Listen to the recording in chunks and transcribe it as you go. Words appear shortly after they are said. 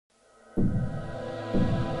The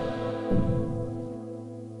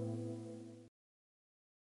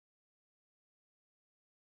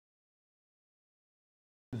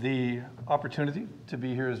opportunity to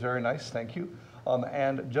be here is very nice, thank you.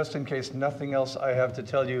 And just in case nothing else I have to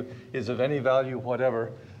tell you is of any value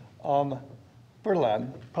whatever,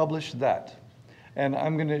 Berlin published that. And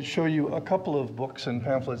I'm going to show you a couple of books and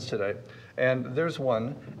pamphlets today. And there's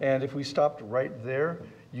one, and if we stopped right there,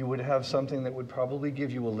 you would have something that would probably give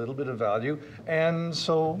you a little bit of value, and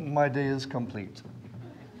so my day is complete.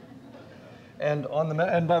 And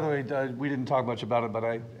by the way, we didn't talk much about it, but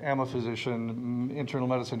I am a physician, internal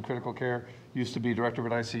medicine, critical care, used to be director of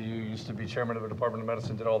an ICU, used to be chairman of a department of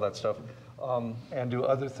medicine, did all that stuff, and do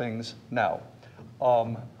other things now.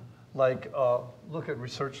 Look at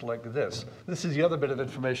research like this. This is the other bit of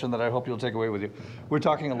information that I hope you'll take away with you. We're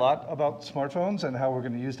talking a lot about smartphones and how we're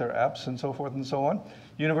going to use their apps and so forth and so on.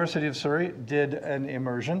 University of Surrey did an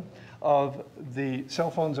immersion of the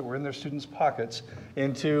cell phones that were in their students' pockets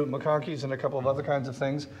into McConkeys and a couple of other kinds of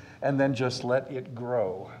things, and then just let it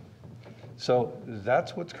grow. So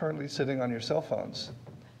that's what's currently sitting on your cell phones.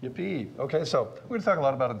 Yippee. Okay, so we're going to talk a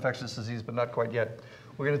lot about infectious disease, but not quite yet.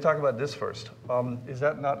 We're going to talk about this first. Is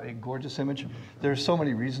that not a gorgeous image? There's so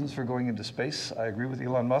many reasons for going into space. I agree with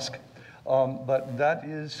Elon Musk. But that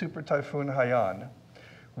is Super Typhoon Haiyan,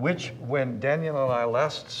 which, when Daniel and I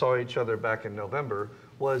last saw each other back in November,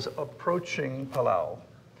 was approaching Palau.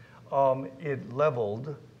 It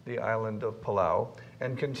leveled the island of Palau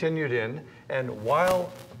and continued in. And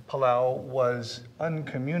while Palau was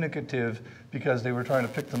uncommunicative because they were trying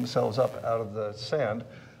to pick themselves up out of the sand,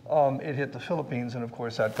 it hit the Philippines, and of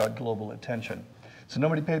course that got global attention. So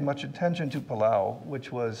nobody paid much attention to Palau,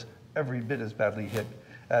 which was every bit as badly hit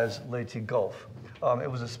as Leyte Gulf.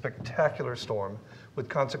 It was a spectacular storm with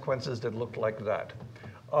consequences that looked like that.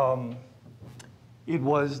 It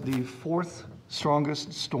was the fourth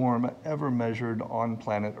strongest storm ever measured on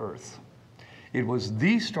planet Earth. It was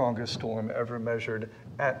the strongest storm ever measured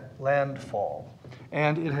at landfall,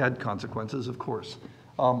 and it had consequences, of course.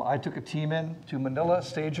 I took a team in to Manila,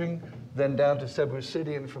 staging, then down to Cebu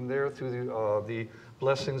City, and from there through the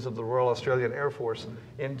blessings of the Royal Australian Air Force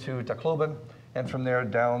into Tacloban, and from there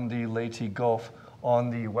down the Leyte Gulf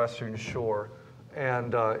on the western shore.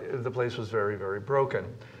 And the place was very, very broken.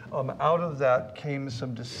 Out of that came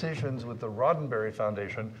some decisions with the Roddenberry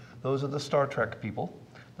Foundation. Those are the Star Trek people,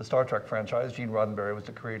 the Star Trek franchise. Gene Roddenberry was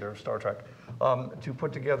the creator of Star Trek. To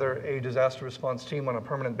put together a disaster response team on a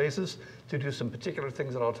permanent basis to do some particular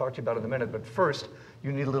things that I'll talk to you about in a minute. But first,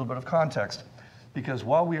 you need a little bit of context. Because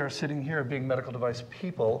while we are sitting here being medical device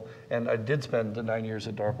people, and I did spend the 9 years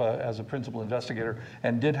at DARPA as a principal investigator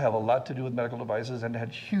and did have a lot to do with medical devices and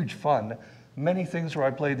had huge fun, many things where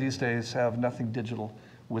I play these days have nothing digital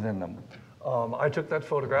within them. I took that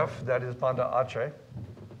photograph, that is Banda Aceh,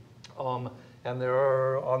 and there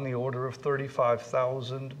are on the order of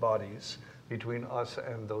 35,000 bodies between us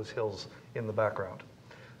and those hills in the background.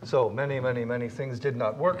 So many, many, many things did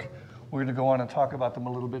not work. We're going to go on and talk about them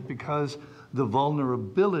a little bit because the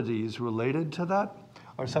vulnerabilities related to that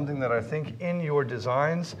are something that I think in your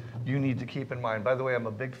designs you need to keep in mind. By the way, I'm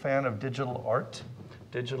a big fan of digital art,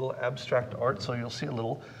 digital abstract art, so you'll see a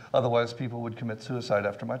little. Otherwise, people would commit suicide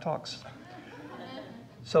after my talks.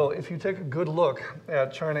 So if you take a good look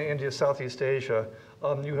at China, India, Southeast Asia,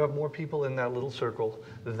 you have more people in that little circle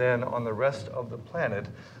than on the rest of the planet.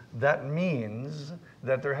 That means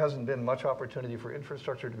that there hasn't been much opportunity for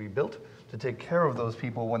infrastructure to be built to take care of those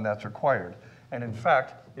people when that's required. And in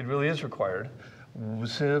fact, it really is required.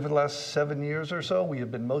 So for the last 7 years or so, we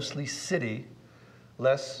have been mostly city,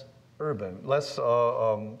 less urban, less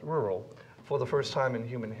rural, for the first time in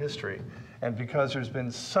human history. And because there's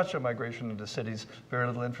been such a migration into cities, very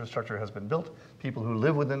little infrastructure has been built. People who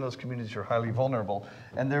live within those communities are highly vulnerable,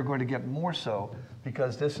 and they're going to get more so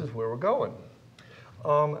because this is where we're going.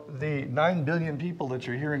 The 9 billion people that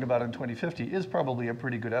you're hearing about in 2050 is probably a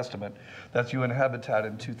pretty good estimate. That's UN Habitat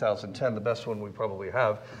in 2010, the best one we probably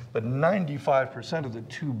have. But 95% of the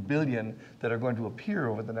 2 billion that are going to appear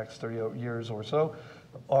over the next 30 years or so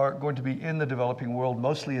are going to be in the developing world,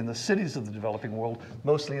 mostly in the cities of the developing world,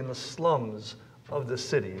 mostly in the slums of the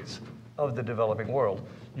cities of the developing world.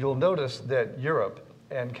 You'll notice that Europe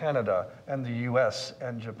and Canada and the US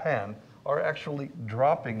and Japan are actually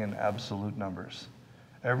dropping in absolute numbers.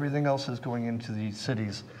 Everything else is going into these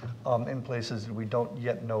cities in places that we don't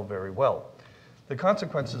yet know very well. The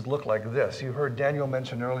consequences look like this. You heard Daniel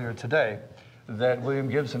mention earlier today that William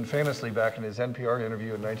Gibson famously back in his NPR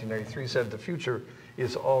interview in 1993 said the future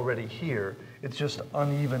is already here. It's just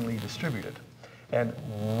unevenly distributed. And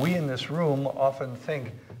we in this room often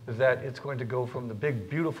think that it's going to go from the big,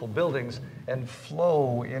 beautiful buildings and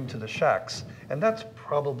flow into the shacks. And that's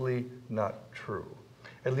probably not true.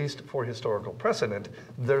 At least for historical precedent,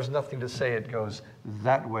 there's nothing to say it goes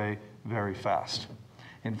that way very fast.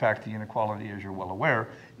 In fact, the inequality, as you're well aware,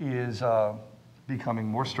 is becoming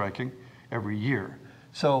more striking every year.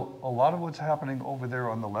 So a lot of what's happening over there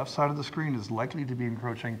on the left side of the screen is likely to be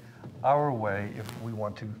encroaching our way if we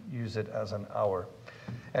want to use it as an hour.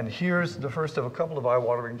 And here's the first of a couple of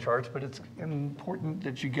eye-watering charts, but it's important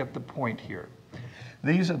that you get the point here.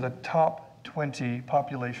 These are the top 20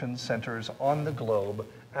 population centers on the globe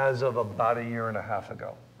as of about a year and a half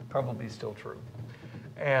ago. Probably still true.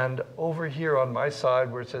 And over here on my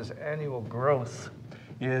side where it says annual growth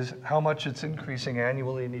is how much it's increasing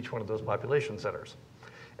annually in each one of those population centers.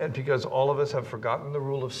 And because all of us have forgotten the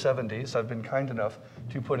rule of 70s, I've been kind enough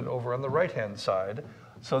to put it over on the right-hand side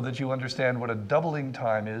so that you understand what a doubling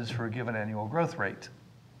time is for a given annual growth rate.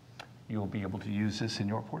 You'll be able to use this in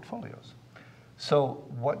your portfolios. So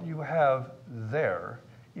what you have there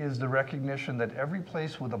is the recognition that every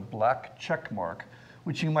place with a black check mark,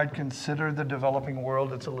 which you might consider the developing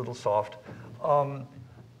world, it's a little soft,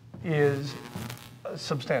 is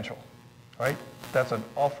substantial, right? That's an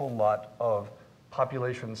awful lot of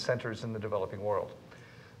population centers in the developing world.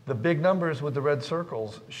 The big numbers with the red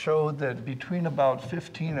circles show that between about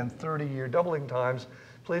 15 and 30-year doubling times,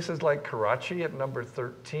 places like Karachi at number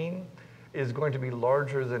 13 is going to be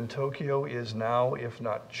larger than Tokyo is now, if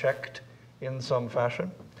not checked in some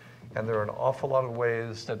fashion. And there are an awful lot of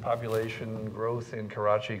ways that population growth in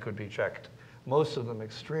Karachi could be checked, most of them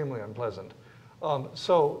extremely unpleasant.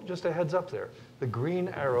 So just a heads up there. The green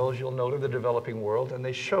arrows you'll note are the developing world, and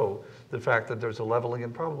they show the fact that there's a leveling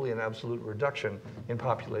and probably an absolute reduction in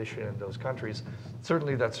population in those countries.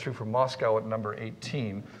 Certainly that's true for Moscow at number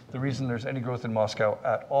 18. The reason there's any growth in Moscow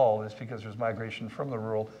at all is because there's migration from the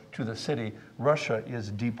rural to the city. Russia is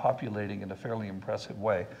depopulating in a fairly impressive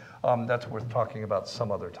way. That's worth talking about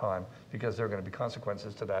some other time because there are going to be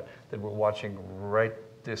consequences to that we're watching right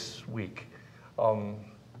this week.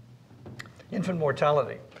 Infant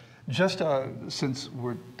mortality. Just since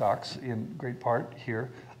we're docs in great part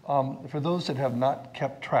here, for those that have not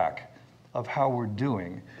kept track of how we're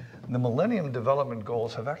doing, the Millennium Development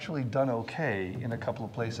Goals have actually done okay in a couple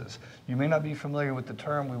of places. You may not be familiar with the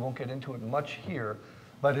term, we won't get into it much here,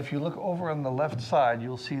 but if you look over on the left side,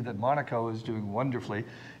 you'll see that Monaco is doing wonderfully.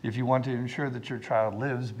 If you want to ensure that your child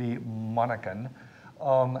lives, be Monacan.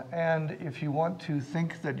 And if you want to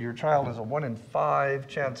think that your child has a 1 in 5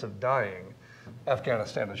 chance of dying,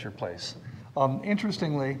 Afghanistan is your place.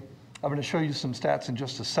 Interestingly, I'm going to show you some stats in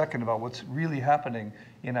just a second about what's really happening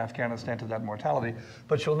in Afghanistan to that mortality,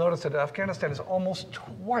 but you'll notice that Afghanistan is almost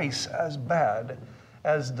twice as bad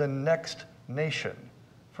as the next nation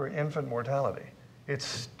for infant mortality. It's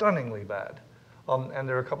stunningly bad, and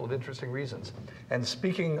there are a couple of interesting reasons. And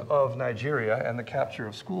speaking of Nigeria and the capture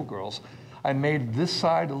of schoolgirls, I made this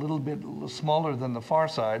side a little bit smaller than the far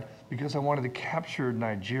side because I wanted to capture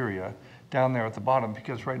Nigeria down there at the bottom,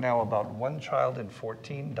 because right now about 1 child in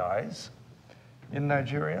 14 dies in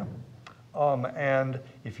Nigeria. And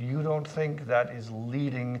if you don't think that is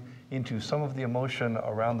leading into some of the emotion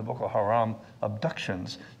around the Boko Haram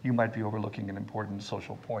abductions, you might be overlooking an important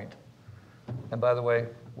social point. And by the way,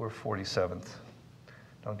 we're 47th.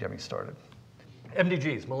 Don't get me started.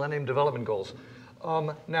 MDGs, Millennium Development Goals.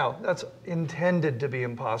 Now, that's intended to be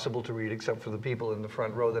impossible to read except for the people in the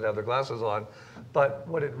front row that have their glasses on. But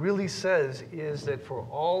what it really says is that for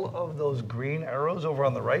all of those green arrows over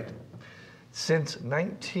on the right, since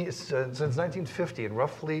 1950, in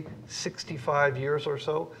roughly 65 years or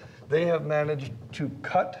so, they have managed to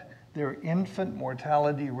cut their infant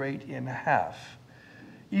mortality rate in half.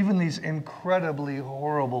 Even these incredibly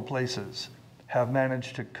horrible places have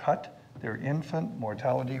managed to cut their infant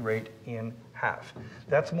mortality rate in half.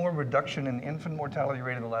 That's more reduction in infant mortality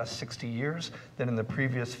rate in the last 60 years than in the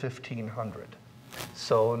previous 1,500.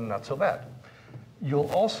 So not so bad.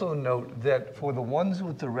 You'll also note that for the ones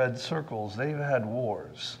with the red circles, they've had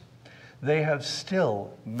wars. They have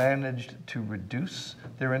still managed to reduce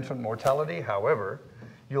their infant mortality. However,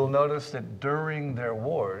 you'll notice that during their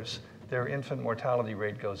wars, their infant mortality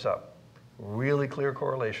rate goes up. Really clear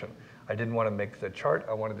correlation. I didn't want to make the chart.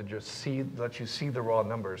 I wanted to just let you see the raw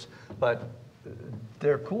numbers, but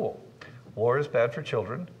they're cool. War is bad for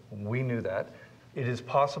children. We knew that. It is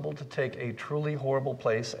possible to take a truly horrible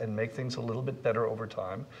place and make things a little bit better over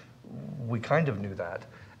time. We kind of knew that.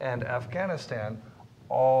 And Afghanistan,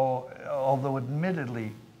 although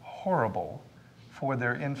admittedly horrible for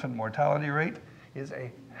their infant mortality rate, is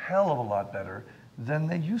a hell of a lot better than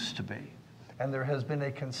they used to be. And there has been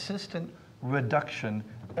a consistent reduction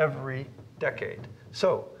every decade.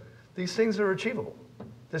 So these things are achievable.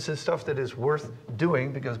 This is stuff that is worth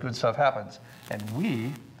doing because good stuff happens. And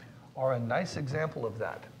we are a nice example of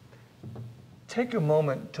that. Take a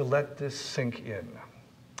moment to let this sink in.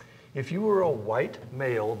 If you were a white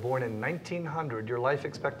male born in 1900, your life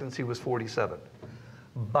expectancy was 47.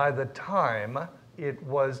 By the time it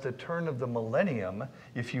was the turn of the millennium,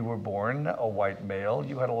 if you were born a white male,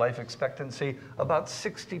 you had a life expectancy about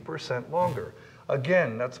 60% longer.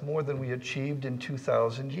 Again, that's more than we achieved in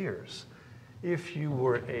 2,000 years. If you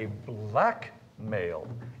were a black male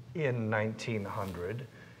in 1900,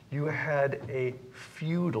 you had a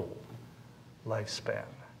feudal lifespan.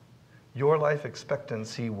 Your life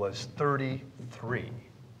expectancy was 33.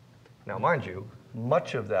 Now, mind you,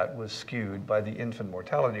 much of that was skewed by the infant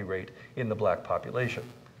mortality rate in the black population.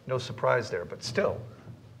 No surprise there, but still,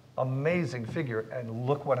 amazing figure, and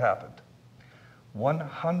look what happened.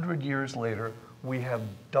 100 years later, we have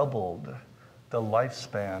doubled the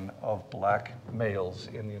lifespan of black males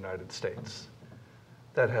in the United States.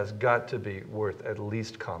 That has got to be worth at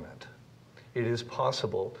least comment. It is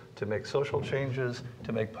possible to make social changes,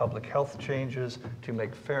 to make public health changes, to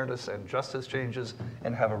make fairness and justice changes,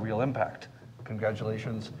 and have a real impact.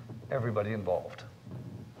 Congratulations, everybody involved.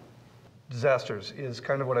 Disasters is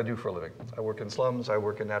kind of what I do for a living. I work in slums, I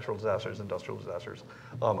work in natural disasters, industrial disasters.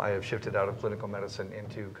 I have shifted out of clinical medicine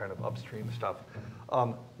into kind of upstream stuff.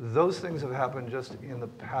 Those things have happened just in the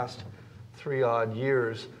past 3-odd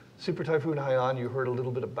years. Super Typhoon Haiyan, you heard a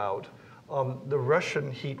little bit about. The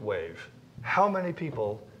Russian heat wave. How many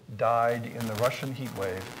people died in the Russian heat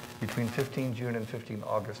wave between 15 June and 15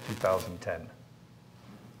 August 2010?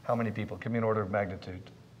 How many people? Give me an order of magnitude.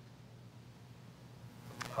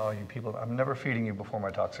 Oh, you people, I'm never feeding you before my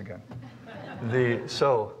talks again.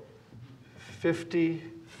 So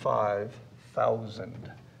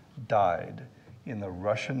 55,000 died in the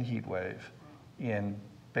Russian heat wave in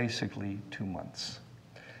basically 2 months.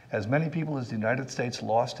 As many people as the United States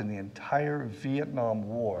lost in the entire Vietnam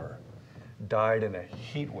War died in a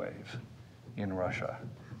heat wave in Russia.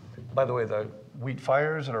 By the way, the wheat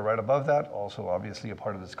fires that are right above that, also obviously a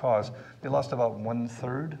part of this cause, they lost about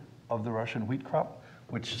 1/3 of the Russian wheat crop,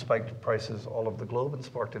 which spiked prices all over the globe and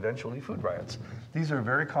sparked eventually food riots. These are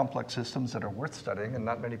very complex systems that are worth studying, and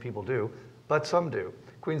not many people do, but some do.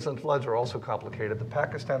 Queensland floods are also complicated. The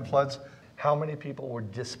Pakistan floods, how many people were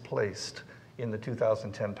displaced in the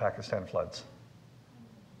 2010 Pakistan floods?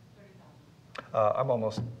 I'm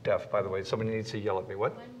almost deaf, by the way. Somebody needs to yell at me.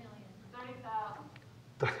 What? 1 million.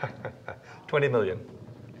 30,000. 20 million.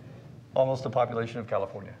 Almost the population of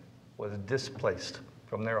California was displaced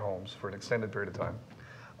from their homes for an extended period of time.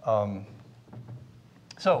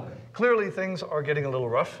 So clearly things are getting a little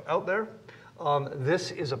rough out there.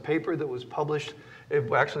 This is a paper that was published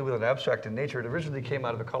actually with an abstract in Nature. It originally came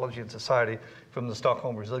out of Ecology and Society from the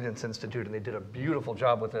Stockholm Resilience Institute, and they did a beautiful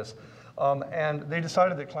job with this. And they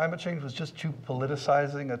decided that climate change was just too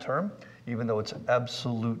politicizing a term, even though it's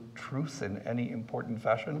absolute truth in any important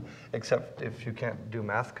fashion, except if you can't do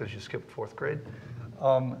math because you skipped 4th grade.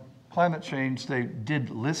 Climate change, they did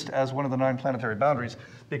list as one of the 9 planetary boundaries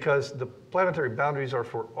because the planetary boundaries are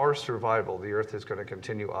for our survival. The Earth is going to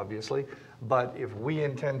continue, obviously, but if we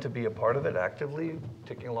intend to be a part of it actively,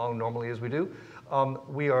 ticking along normally as we do,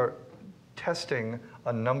 we are testing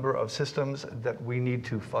a number of systems that we need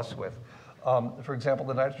to fuss with. For example,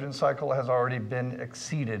 the nitrogen cycle has already been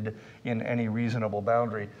exceeded in any reasonable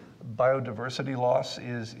boundary. Biodiversity loss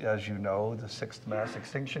is, as you know, the 6th mass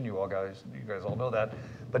extinction. You guys all know that.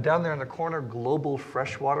 But down there in the corner, global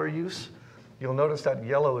freshwater use, you'll notice that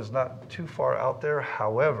yellow is not too far out there.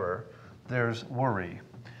 However, there's worry.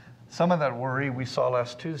 Some of that worry we saw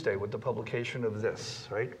last Tuesday with the publication of this,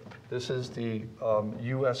 right? This is the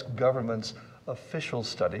US government's official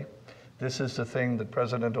study. This is the thing that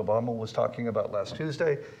President Obama was talking about last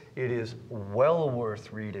Tuesday. It is well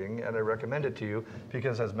worth reading, and I recommend it to you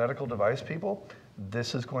because as medical device people,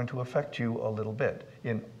 this is going to affect you a little bit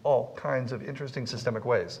in all kinds of interesting systemic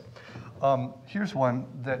ways. Here's one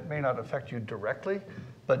that may not affect you directly,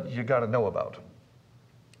 but you got to know about.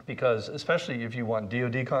 Because especially if you want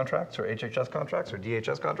DoD contracts or HHS contracts or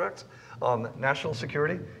DHS contracts, national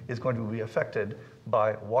security is going to be affected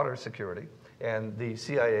by water security. And the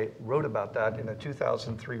CIA wrote about that in a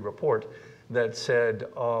 2003 report that said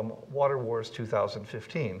Water Wars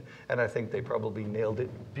 2015. And I think they probably nailed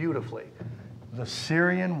it beautifully. The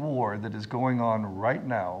Syrian war that is going on right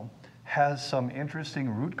now has some interesting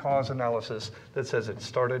root cause analysis that says it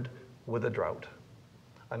started with a drought,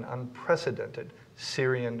 an unprecedented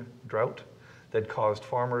Syrian drought that caused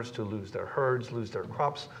farmers to lose their herds, lose their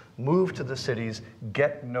crops, move to the cities,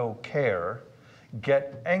 get no care,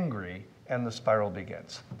 get angry, and the spiral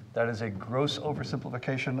begins. That is a gross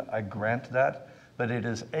oversimplification, I grant that, but it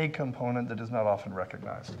is a component that is not often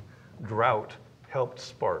recognized. Drought helped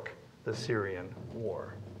spark the Syrian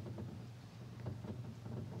war.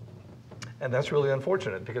 And that's really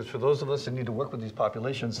unfortunate, because for those of us that need to work with these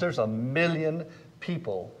populations, there's 1 million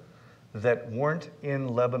people that weren't in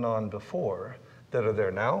Lebanon before that are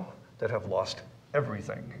there now that have lost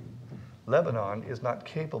everything. Lebanon is not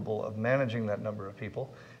capable of managing that number of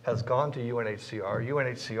people, has gone to UNHCR.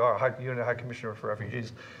 UNHCR, UN High Commissioner for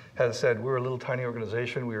Refugees, has said, we're a little tiny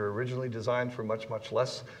organization. We were originally designed for much, much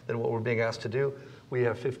less than what we're being asked to do. We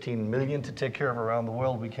have 15 million to take care of around the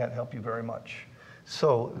world. We can't help you very much.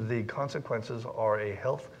 So the consequences are a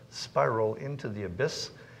health spiral into the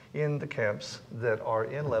abyss in the camps that are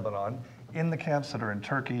in Lebanon, in the camps that are in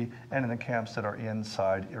Turkey, and in the camps that are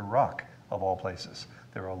inside Iraq, of all places.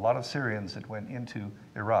 There are a lot of Syrians that went into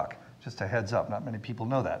Iraq. Just a heads up, not many people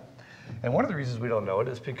know that. And one of the reasons we don't know it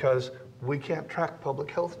is because we can't track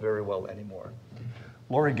public health very well anymore.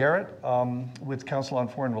 Laurie Garrett, with Council on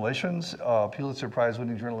Foreign Relations, Pulitzer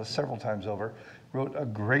Prize-winning journalist several times over, wrote a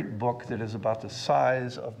great book that is about the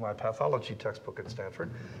size of my pathology textbook at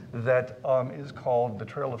Stanford that is called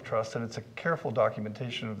Betrayal of Trust, and it's a careful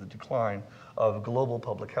documentation of the decline of global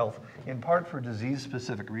public health, in part for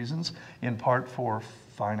disease-specific reasons, in part for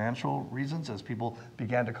financial reasons, as people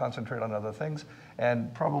began to concentrate on other things,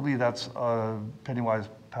 and probably that's a penny-wise,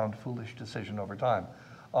 pound-foolish decision over time.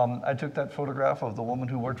 I took that photograph of the woman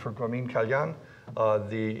who worked for Grameen Kalyan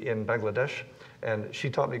in Bangladesh, and she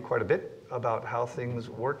taught me quite a bit about how things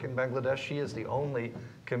work in Bangladesh. She is the only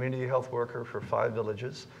community health worker for 5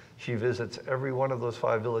 villages. She visits every one of those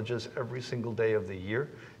 5 villages every single day of the year.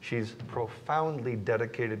 She's profoundly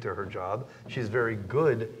dedicated to her job. She's very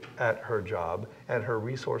good at her job, and her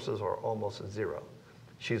resources are almost zero.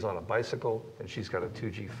 She's on a bicycle, and she's got a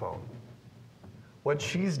 2G phone. What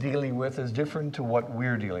she's dealing with is different to what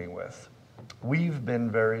we're dealing with. We've been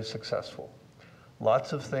very successful.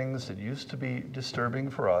 Lots of things that used to be disturbing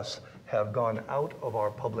for us have gone out of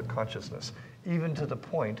our public consciousness, even to the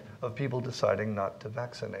point of people deciding not to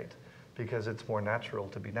vaccinate because it's more natural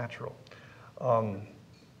to be natural.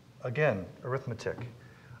 Again, arithmetic.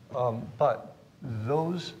 But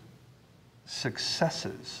those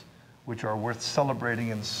successes, which are worth celebrating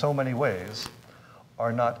in so many ways,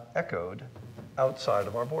 are not echoed outside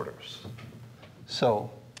of our borders.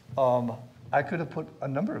 So I could have put a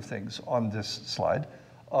number of things on this slide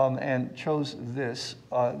and chose these.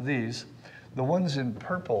 The ones in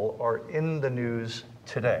purple are in the news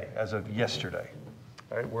today, as of yesterday.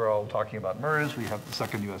 Right? We're all talking about MERS. We have the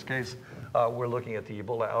second US case. We're looking at the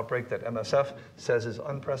Ebola outbreak that MSF says is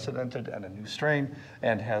unprecedented and a new strain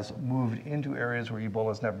and has moved into areas where Ebola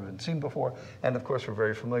has never been seen before. And of course, we're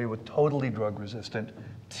very familiar with totally drug-resistant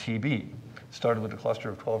TB. Started with a cluster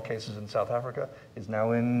of 12 cases in South Africa, is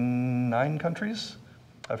now in 9 countries,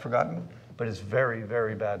 I've forgotten, but it's very,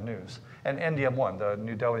 very bad news. And NDM1, the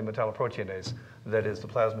New Delhi metalloproteinase, that is the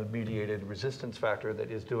plasmid-mediated resistance factor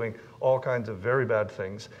that is doing all kinds of very bad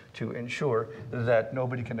things to ensure that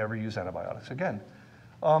nobody can ever use antibiotics again.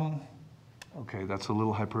 Okay, that's a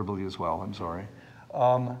little hyperbole as well, I'm sorry.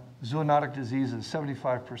 Zoonotic diseases,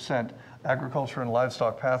 75%, agriculture and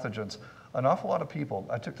livestock pathogens. An awful lot of people,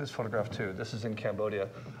 I took this photograph too, this is in Cambodia,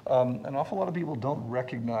 an awful lot of people don't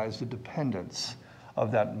recognize the dependence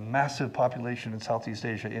of that massive population in Southeast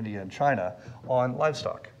Asia, India, and China on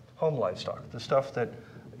livestock, home livestock, the stuff that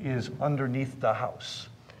is underneath the house.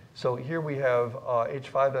 So here we have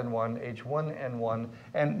H5N1, H1N1,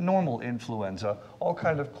 and normal influenza, all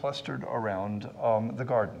kind of clustered around the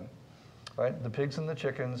garden. Right? The pigs and the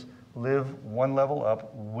chickens live one level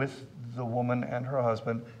up with the woman and her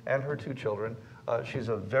husband and her 2 children. She's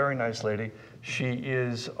a very nice lady. She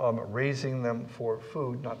is raising them for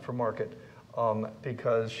food, not for market,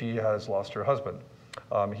 because she has lost her husband.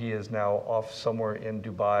 He is now off somewhere in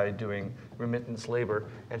Dubai doing remittance labor,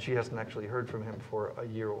 and she hasn't actually heard from him for a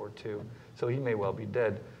year or 2, so he may well be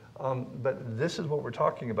dead. But this is what we're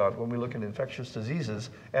talking about when we look at infectious diseases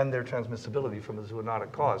and their transmissibility from a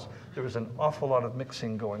zoonotic cause. There is an awful lot of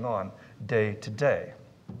mixing going on day to day.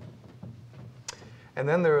 And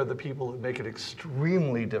then there are the people that make it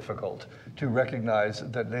extremely difficult to recognize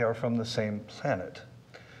that they are from the same planet.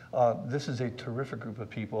 This is a terrific group of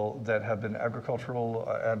people that have been agricultural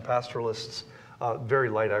and pastoralists, very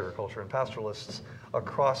light agriculture and pastoralists,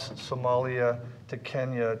 across Somalia to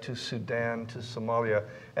Kenya to Sudan to Somalia,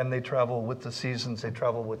 and they travel with the seasons, they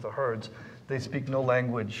travel with the herds. They speak no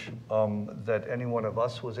language that any one of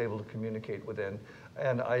us was able to communicate within,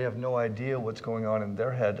 And I have no idea what's going on in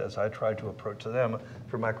their head as I try to approach them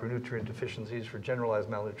for micronutrient deficiencies, for generalized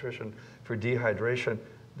malnutrition, for dehydration.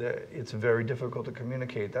 It's very difficult to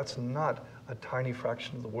communicate. That's not a tiny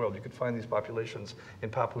fraction of the world. You can find these populations in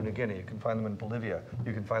Papua New Guinea. You can find them in Bolivia.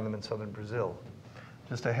 You can find them in southern Brazil.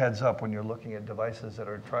 Just a heads up when you're looking at devices that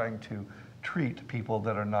are trying to treat people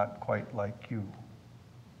that are not quite like you.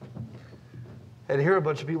 And here are a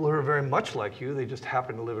bunch of people who are very much like you. They just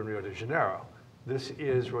happen to live in Rio de Janeiro. This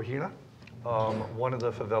is Rohina, one of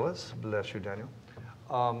the favelas. Bless you, Daniel.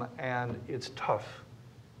 And it's tough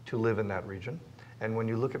to live in that region. And when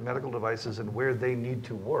you look at medical devices and where they need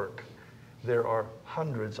to work, there are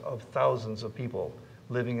hundreds of thousands of people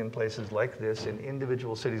living in places like this in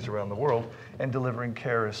individual cities around the world, and delivering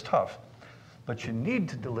care is tough. But you need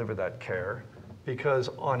to deliver that care because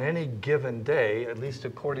on any given day, at least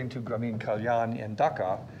according to Grameen Kalyan in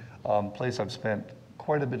Dhaka, place I've spent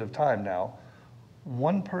quite a bit of time now,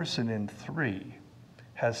 1 person in 3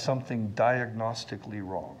 has something diagnostically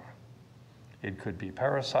wrong. It could be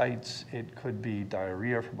parasites, it could be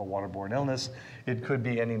diarrhea from a waterborne illness, it could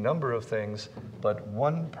be any number of things, but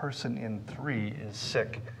 1 person in 3 is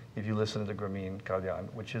sick if you listen to the Grameen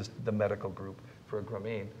Kalyan, which is the medical group for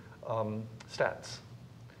Grameen stats.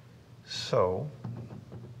 So,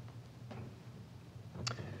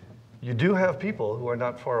 you do have people who are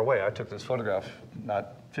not far away. I took this photograph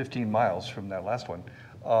not 15 miles from that last one.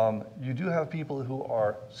 You do have people who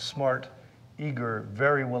are smart, eager,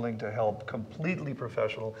 very willing to help, completely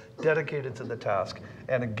professional, dedicated to the task,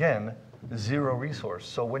 and again, zero resource.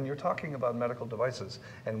 So when you're talking about medical devices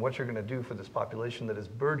and what you're going to do for this population that is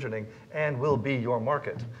burgeoning and will be your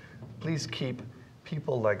market, please keep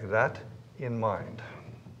people like that in mind.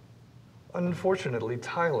 Unfortunately,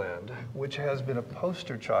 Thailand, which has been a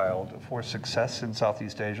poster child for success in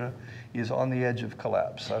Southeast Asia, is on the edge of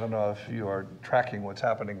collapse. I don't know if you are tracking what's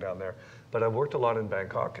happening down there, but I've worked a lot in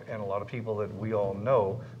Bangkok, and a lot of people that we all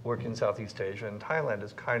know work in Southeast Asia, and Thailand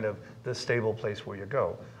is kind of the stable place where you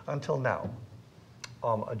go, until now.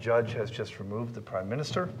 A judge has just removed the prime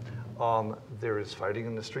minister. There is fighting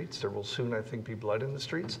in the streets. There will soon, I think, be blood in the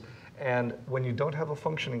streets. And when you don't have a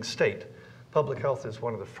functioning state, public health is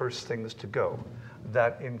one of the first things to go.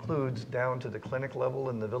 That includes down to the clinic level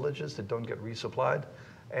in the villages that don't get resupplied,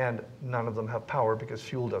 and none of them have power because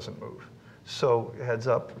fuel doesn't move. So heads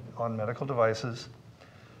up on medical devices.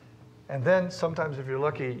 And then sometimes if you're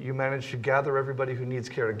lucky, you manage to gather everybody who needs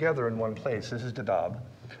care together in one place. This is Dadaab.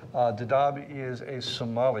 Dadaab is a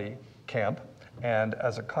Somali camp, and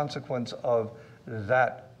as a consequence of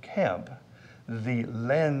that camp, the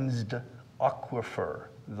lensed aquifer,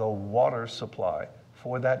 the water supply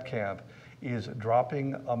for that camp, is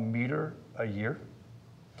dropping 1 meter a year.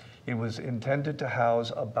 It was intended to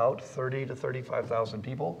house about 30 to 35,000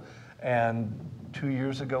 people, and 2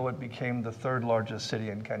 years ago it became the 3rd largest city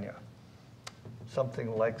in Kenya.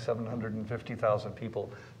 Something like 750,000 people.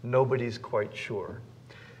 Nobody's quite sure.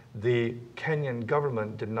 The Kenyan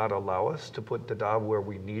government did not allow us to put Dadaab where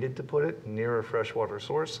we needed to put it, near a freshwater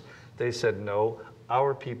source. They said, no,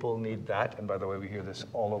 our people need that. And by the way, we hear this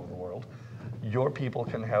all over the world. Your people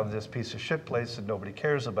can have this piece of shit place that nobody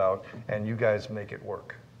cares about, and you guys make it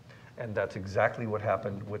work. And that's exactly what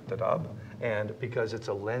happened with Dadaab. And because it's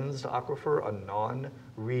a lensed aquifer, a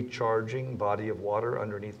non-recharging body of water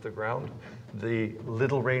underneath the ground, the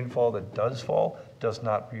little rainfall that does fall does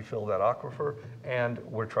not refill that aquifer, and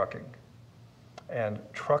we're trucking. And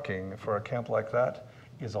trucking for a camp like that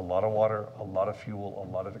is a lot of water, a lot of fuel,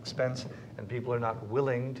 a lot of expense, and people are not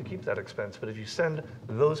willing to keep that expense. But if you send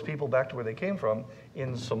those people back to where they came from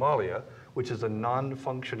in Somalia, which is a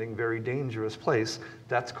non-functioning, very dangerous place,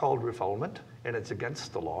 that's called refoulement, and it's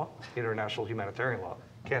against the law, international humanitarian law.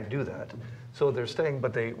 Can't do that. So they're staying,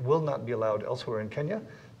 but they will not be allowed elsewhere in Kenya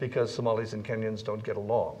because Somalis and Kenyans don't get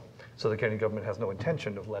along. So the Kenyan government has no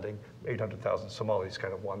intention of letting 800,000 Somalis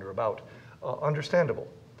kind of wander about. Understandable,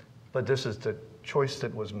 but this is the choice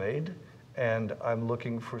that was made, and I'm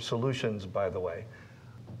looking for solutions, by the way.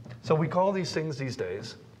 So we call these things these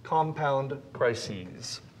days compound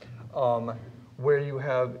crises, where you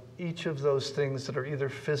have each of those things that are either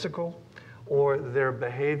physical, or they're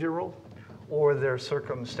behavioral, or they're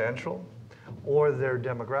circumstantial, or they're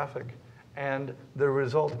demographic, and the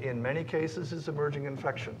result in many cases is emerging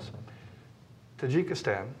infections.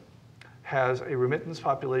 Tajikistan has a remittance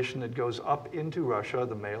population that goes up into Russia,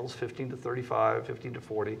 the males, 15 to 35, 15 to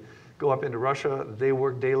 40, go up into Russia, they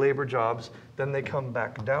work day labor jobs, then they come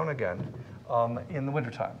back down again in the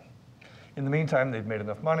wintertime. In the meantime, they've made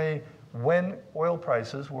enough money, When oil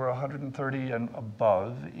prices were 130 and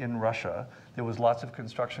above in Russia, there was lots of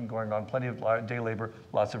construction going on, plenty of day labor,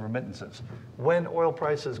 lots of remittances. When oil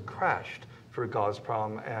prices crashed for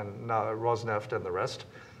Gazprom and Rosneft and the rest,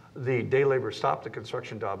 the day labor stopped, the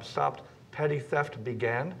construction jobs stopped, petty theft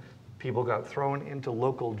began, people got thrown into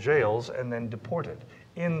local jails and then deported.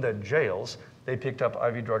 In the jails, they picked up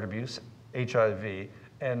IV drug abuse, HIV,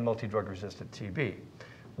 and multi-drug resistant TB.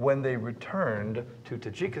 When they returned to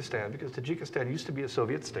Tajikistan, because Tajikistan used to be a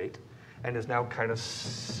Soviet state and is now kind of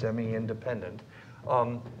semi-independent,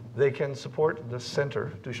 they can support the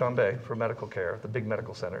center, Dushanbe, for medical care, the big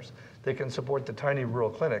medical centers. They can support the tiny rural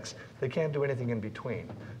clinics. They can't do anything in between.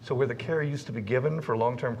 So where the care used to be given for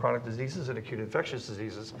long-term chronic diseases and acute infectious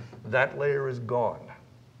diseases, that layer is gone,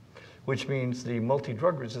 which means the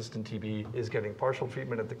multi-drug resistant TB is getting partial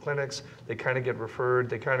treatment at the clinics. They kind of get referred,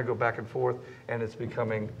 they kind of go back and forth, and it's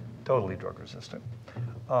becoming totally drug resistant.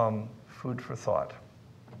 Food for thought.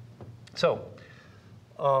 So,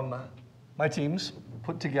 my teams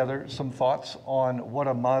put together some thoughts on what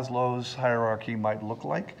a Maslow's hierarchy might look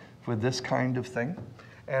like for this kind of thing.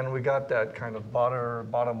 And we got that kind of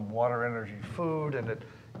bottom water, energy, food, and it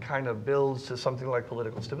kind of builds to something like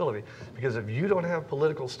political stability. Because if you don't have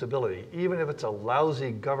political stability, even if it's a lousy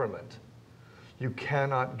government, you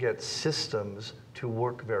cannot get systems to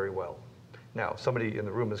work very well. Now, somebody in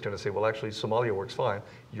the room is going to say, well, actually, Somalia works fine.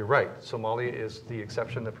 You're right. Somalia is the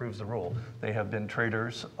exception that proves the rule. They have been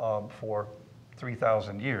traders for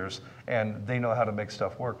 3,000 years, and they know how to make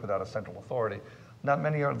stuff work without a central authority. Not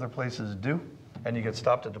many other places do, and you get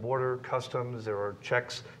stopped at the border, customs, there are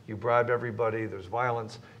checks, you bribe everybody, there's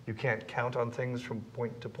violence, you can't count on things from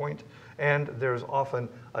point to point, and there's often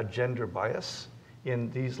a gender bias in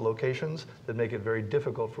these locations that make it very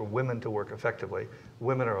difficult for women to work effectively.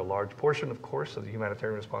 Women are a large portion, of course, of the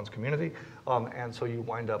humanitarian response community, and so you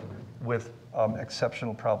wind up with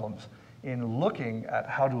exceptional problems. In looking at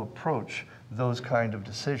how to approach those kind of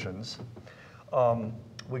decisions,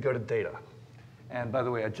 we go to data. And by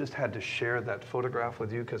the way, I just had to share that photograph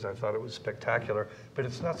with you because I thought it was spectacular, but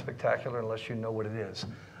it's not spectacular unless you know what it is.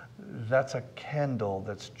 That's a candle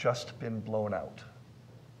that's just been blown out.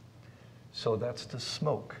 So that's the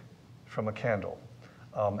smoke from a candle,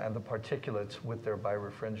 and the particulates with their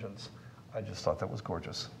birefringence. I just thought that was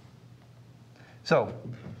gorgeous. So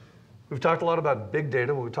we've talked a lot about big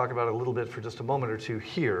data. We'll talk about it a little bit for just a moment or two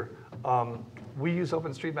here. We use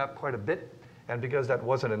OpenStreetMap quite a bit, and because that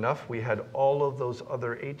wasn't enough, we had all of those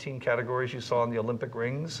other 18 categories you saw in the Olympic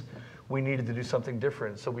rings. We needed to do something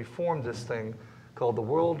different, so we formed this thing called the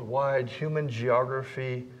Worldwide Human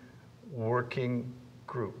Geography Working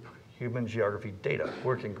Group. Human Geography Data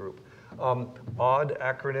Working Group. Odd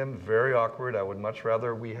acronym, very awkward. I would much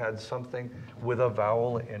rather we had something with a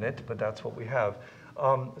vowel in it, but that's what we have.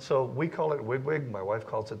 So we call it Wigwig. My wife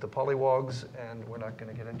calls it the Pollywogs, and we're not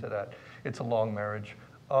going to get into that. It's a long marriage.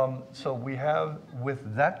 So we have,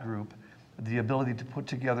 with that group, the ability to put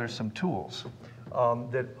together some tools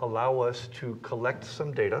that allow us to collect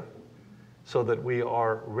some data so that we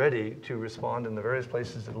are ready to respond in the various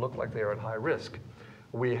places that look like they are at high risk.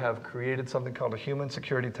 We have created something called a human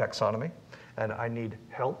security taxonomy, and I need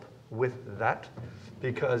help with that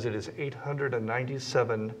because it is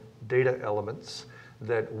 897 data elements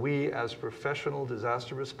that we as professional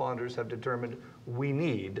disaster responders have determined we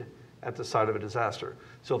need at the site of a disaster.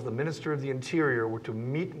 So if the Minister of the Interior were to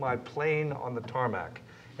meet my plane on the tarmac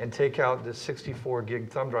and take out this 64 gig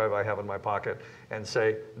thumb drive I have in my pocket and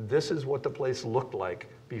say, this is what the place looked like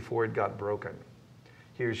before it got broken.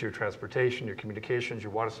 Here's your transportation, your communications,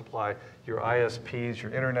 your water supply, your ISPs,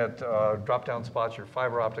 your internet drop-down spots, your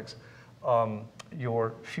fiber optics,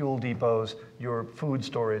 your fuel depots, your food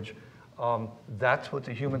storage. That's what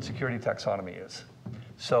the human security taxonomy is.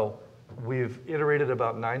 So we've iterated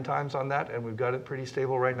about 9 times on that, and we've got it pretty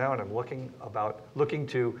stable right now, and I'm looking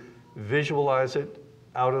to visualize it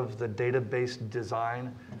out of the database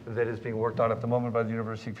design that is being worked on at the moment by the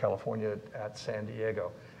University of California at San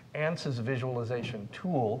Diego. ANTS is a visualization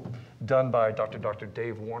tool done by Dr.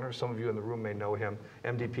 Dave Warner. Some of you in the room may know him,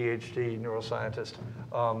 MD, PhD, neuroscientist.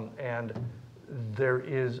 And there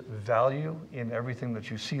is value in everything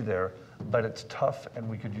that you see there, but it's tough and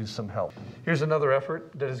we could use some help. Here's another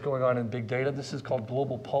effort that is going on in big data. This is called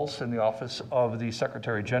Global Pulse in the Office of the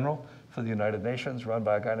Secretary General for the United Nations, run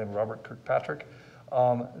by a guy named Robert Kirkpatrick.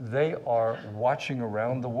 They are watching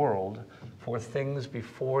around the world for things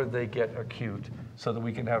before they get acute so that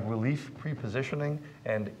we can have relief prepositioning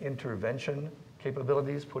and intervention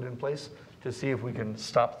capabilities put in place to see if we can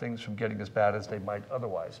stop things from getting as bad as they might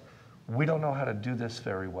otherwise. We don't know how to do this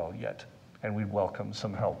very well yet, and we'd welcome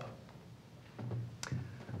some help.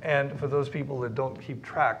 And for those people that don't keep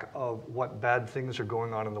track of what bad things are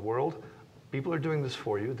going on in the world, people are doing this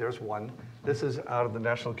for you. There's one. This is out of the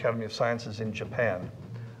National Academy of Sciences in Japan.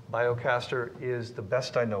 Biocaster is the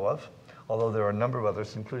best I know of, although there are a number of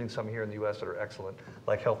others, including some here in the US that are excellent,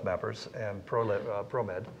 like Health Mappers and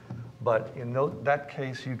ProMed. But in that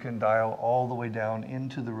case, you can dial all the way down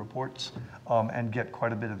into the reports and get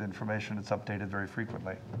quite a bit of information. It's updated very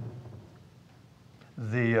frequently.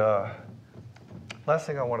 The last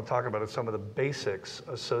thing I want to talk about is some of the basics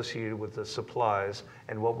associated with the supplies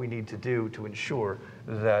and what we need to do to ensure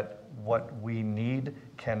that what we need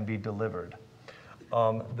can be delivered.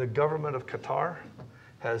 The government of Qatar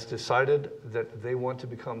has decided that they want to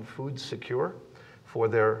become food secure for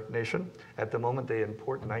their nation. At the moment, they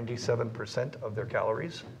import 97% of their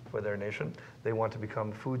calories for their nation. They want to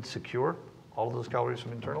become food secure, all of those calories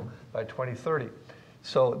from internal, by 2030.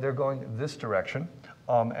 So they're going this direction.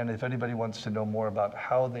 And if anybody wants to know more about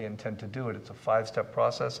how they intend to do it, it's a 5-step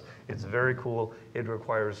process. It's very cool. It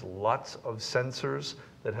requires lots of sensors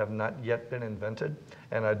that have not yet been invented.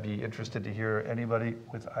 And I'd be interested to hear anybody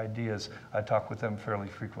with ideas. I talk with them fairly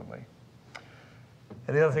frequently.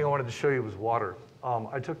 And the other thing I wanted to show you was water.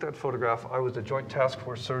 I took that photograph. I was the Joint Task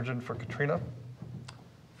Force surgeon for Katrina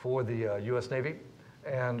for the US Navy.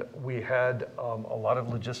 And we had a lot of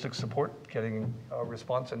logistics support, getting a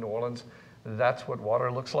response in New Orleans. That's what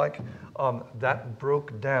water looks like. That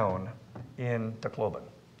broke down in Tacloban,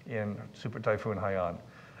 in Super Typhoon Haiyan.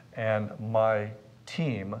 And my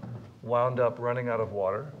team wound up running out of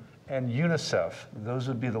water. And UNICEF, those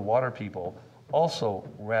would be the water people, also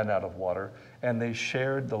ran out of water. And they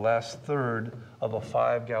shared the last third of a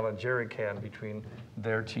 5-gallon jerry can between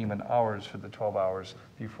their team and ours for the 12 hours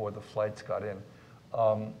before the flights got in.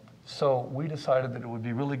 So we decided that it would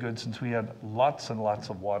be really good, since we had lots and lots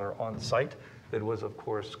of water on site that was, of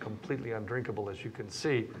course, completely undrinkable, as you can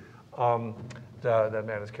see. That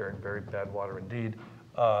man is carrying very bad water indeed,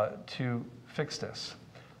 to fix this.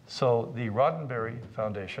 So the Roddenberry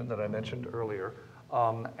Foundation that I mentioned earlier,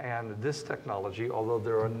 and this technology, although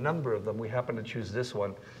there are a number of them, we happen to choose this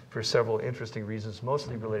one for several interesting reasons,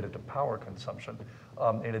 mostly related to power consumption,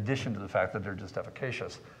 in addition to the fact that they're just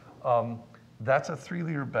efficacious. That's a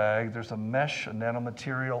 3-liter bag. There's a mesh, a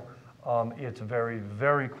nanomaterial. It's very,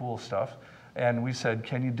 very cool stuff. And we said,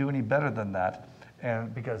 can you do any better than that?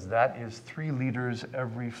 And because that is 3 liters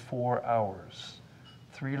every 4 hours.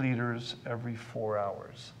 3 liters every 4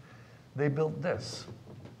 hours. They built this,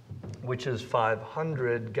 which is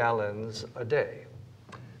 500 gallons a day.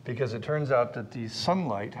 Because it turns out that the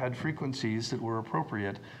sunlight had frequencies that were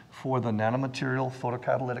appropriate for the nanomaterial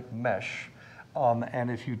photocatalytic mesh. And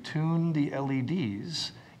if you tune the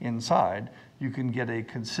LEDs inside, you can get a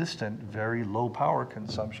consistent, very low power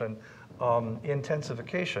consumption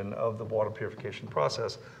intensification of the water purification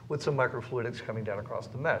process with some microfluidics coming down across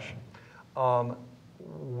the mesh.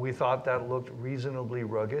 We thought that looked reasonably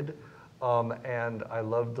rugged, and I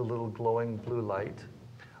loved the little glowing blue light.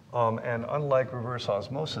 And unlike reverse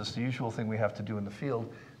osmosis, the usual thing we have to do in the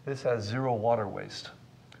field, this has 0 water waste.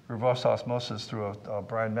 Reverse osmosis through a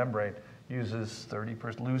brine membrane loses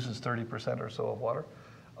 30% or so of water.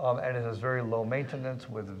 And it has very low maintenance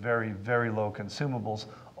with very, very low consumables.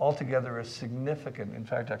 Altogether a significant, in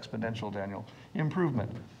fact exponential, Daniel, improvement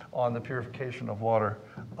on the purification of water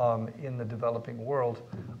in the developing world.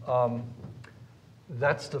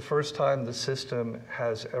 That's the first time the system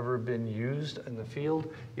has ever been used in the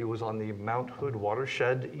field. It was on the Mount Hood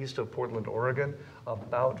watershed east of Portland, Oregon,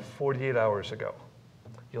 about 48 hours ago.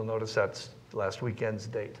 You'll notice that's last weekend's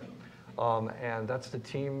date. And that's the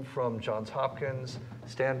team from Johns Hopkins,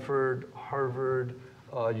 Stanford, Harvard,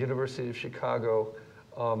 University of Chicago,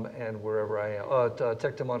 and wherever I am,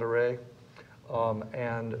 Tec de Monterrey.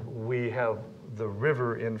 And we have the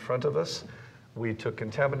river in front of us. We took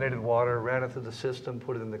contaminated water, ran it through the system,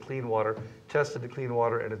 put it in the clean water, tested the clean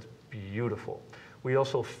water, and it's beautiful. We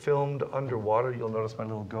also filmed underwater. You'll notice my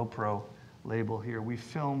little GoPro label here. We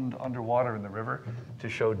filmed underwater in the river to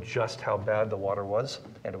show just how bad the water was,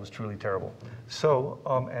 and it was truly terrible. So,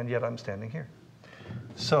 and yet I'm standing here.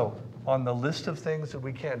 So, on the list of things that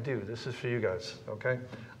we can't do, this is for you guys, okay?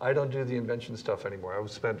 I don't do the invention stuff anymore. I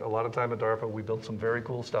spent a lot of time at DARPA. We built some very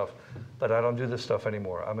cool stuff, but I don't do this stuff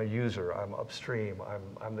anymore. I'm a user. I'm upstream.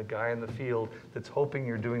 I'm the guy in the field that's hoping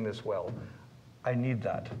you're doing this well. I need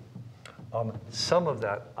that. Some of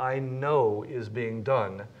that I know is being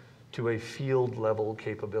done to a field level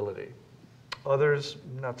capability. Others,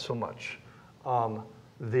 not so much.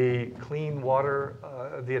 The clean water,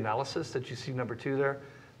 the analysis that you see number 2 there,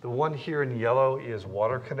 the one here in yellow is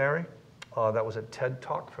water canary. That was a TED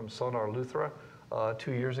talk from Sonar Luthra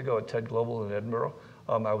 2 years ago at TED Global in Edinburgh.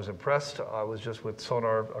 I was impressed. I was just with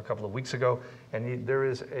Sonar a couple of weeks ago, and there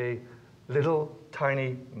is a little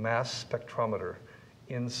tiny mass spectrometer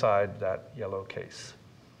inside that yellow case,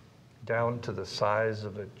 down to the size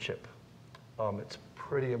of a chip. It's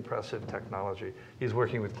pretty impressive technology. He's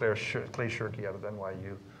working with Clay Shirky out of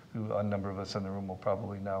NYU, who a number of us in the room will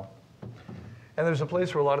probably know. And there's a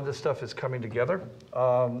place where a lot of this stuff is coming together.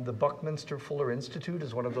 The Buckminster Fuller Institute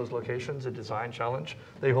is one of those locations, a design challenge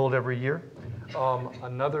they hold every year.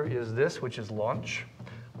 Another is this, which is Launch.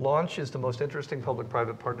 Launch is the most interesting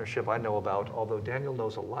public-private partnership I know about, although Daniel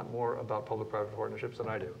knows a lot more about public-private partnerships than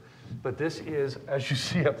I do. But this is, as you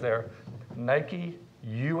see up there, Nike,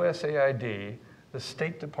 USAID, the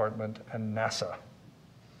State Department, and NASA.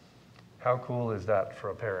 How cool is that for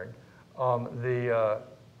a pairing? The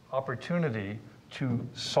opportunity to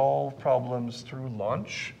solve problems through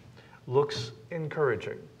launch looks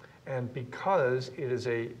encouraging. And because it is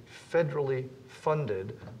a federally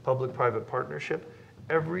funded public-private partnership,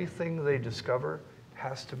 everything they discover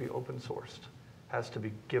has to be open sourced, has to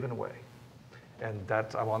be given away. And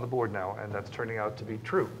I'm on the board now, and that's turning out to be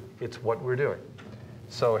true. It's what we're doing.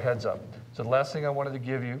 So heads up. So the last thing I wanted to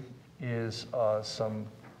give you is some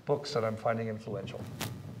books that I'm finding influential.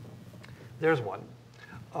 There's one.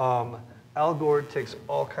 Al Gore takes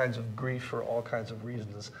all kinds of grief for all kinds of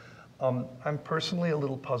reasons. I'm personally a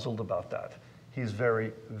little puzzled about that. He's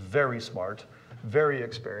very, very smart, very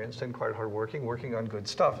experienced, and quite hardworking, working on good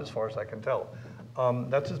stuff as far as I can tell.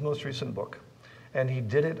 That's his most recent book. And he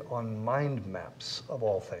did it on mind maps, of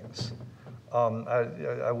all things.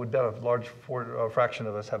 I would bet a large fraction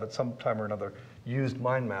of us have at some time or another used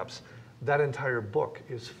mind maps. That entire book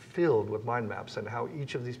is filled with mind maps and how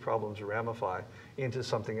each of these problems ramify into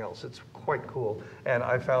something else. It's quite cool. And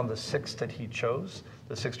I found the 6 that he chose,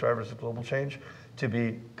 the 6 drivers of global change, to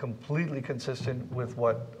be completely consistent with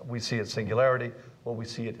what we see at Singularity, what we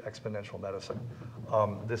see at exponential medicine.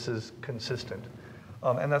 This is consistent.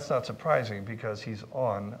 And that's not surprising because he's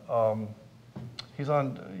on,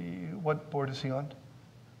 what board is he on?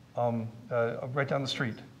 Right down the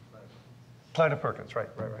street. Planet Perkins, right.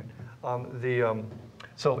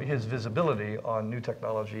 So his visibility on new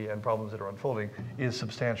technology and problems that are unfolding is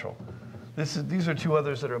substantial. These are 2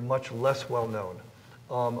 others that are much less well known.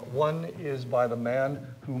 One is by the man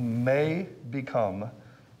who may become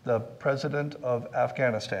the president of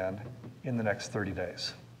Afghanistan in the next 30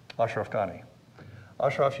 days, Ashraf Ghani.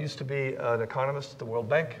 Ashraf used to be an economist at the World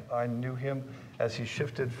Bank. I knew him as he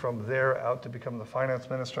shifted from there out to become the finance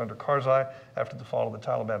minister under Karzai after the fall of the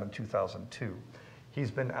Taliban in 2002. He's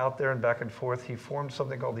been out there and back and forth. He formed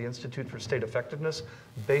something called the Institute for State Effectiveness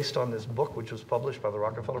based on this book, which was published by the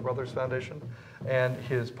Rockefeller Brothers Foundation. And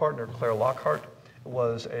his partner, Claire Lockhart,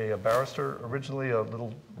 was a barrister, originally a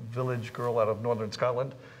little village girl out of northern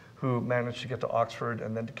Scotland, who managed to get to Oxford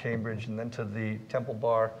and then to Cambridge and then to the Temple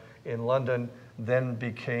Bar in London, then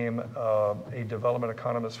became a development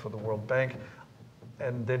economist for the World Bank,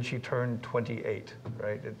 and then she turned 28,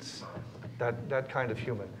 right? It's that kind of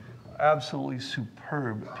human. Absolutely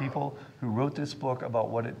superb people who wrote this book about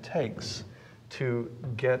what it takes to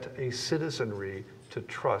get a citizenry to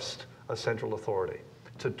trust a central authority.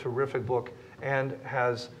 It's a terrific book and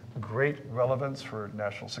has great relevance for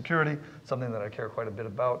national security, something that I care quite a bit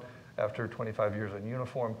about after 25 years in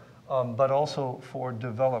uniform, but also for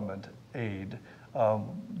development aid.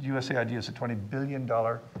 USAID is a $20 billion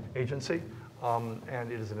agency,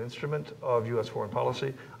 and it is an instrument of US foreign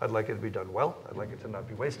policy. I'd like it to be done well. I'd like it to not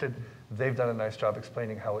be wasted. They've done a nice job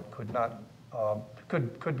explaining how it could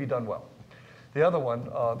be done well. The other one,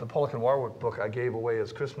 the Pollock and Warwick book I gave away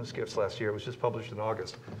as Christmas gifts last year. It was just published in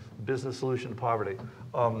August, Business Solution to Poverty.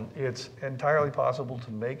 It's entirely possible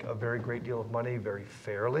to make a very great deal of money very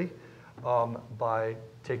fairly by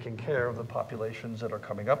taking care of the populations that are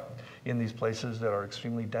coming up in these places that are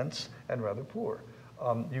extremely dense and rather poor.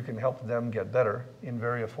 You can help them get better in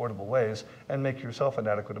very affordable ways and make yourself an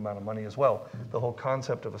adequate amount of money as well. The whole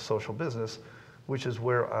concept of a social business, which is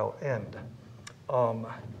where I'll end.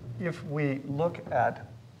 If we look at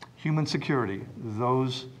human security,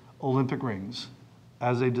 those Olympic rings,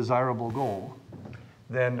 as a desirable goal,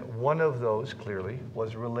 then one of those clearly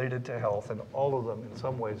was related to health, and all of them in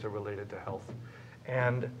some ways are related to health.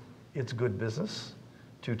 And it's good business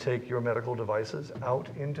to take your medical devices out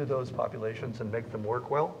into those populations and make them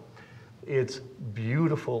work well. It's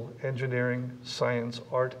beautiful engineering, science,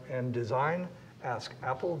 art, and design. Ask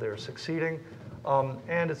Apple, they're succeeding.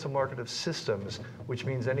 And it's a market of systems, which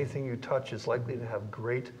means anything you touch is likely to have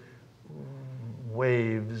great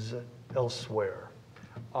waves elsewhere.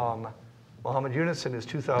 Muhammad Yunus, in his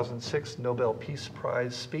 2006 Nobel Peace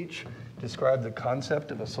Prize speech, described the concept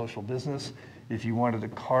of a social business If you wanted to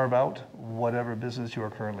carve out whatever business you are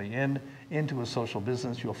currently in into a social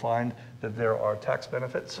business, you'll find that there are tax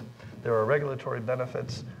benefits, there are regulatory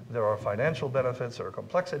benefits, there are financial benefits, there are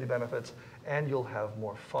complexity benefits, and you'll have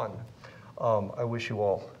more fun. I wish you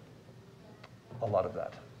all a lot of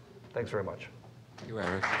that. Thanks very much. Thank you,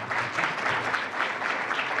 Eric.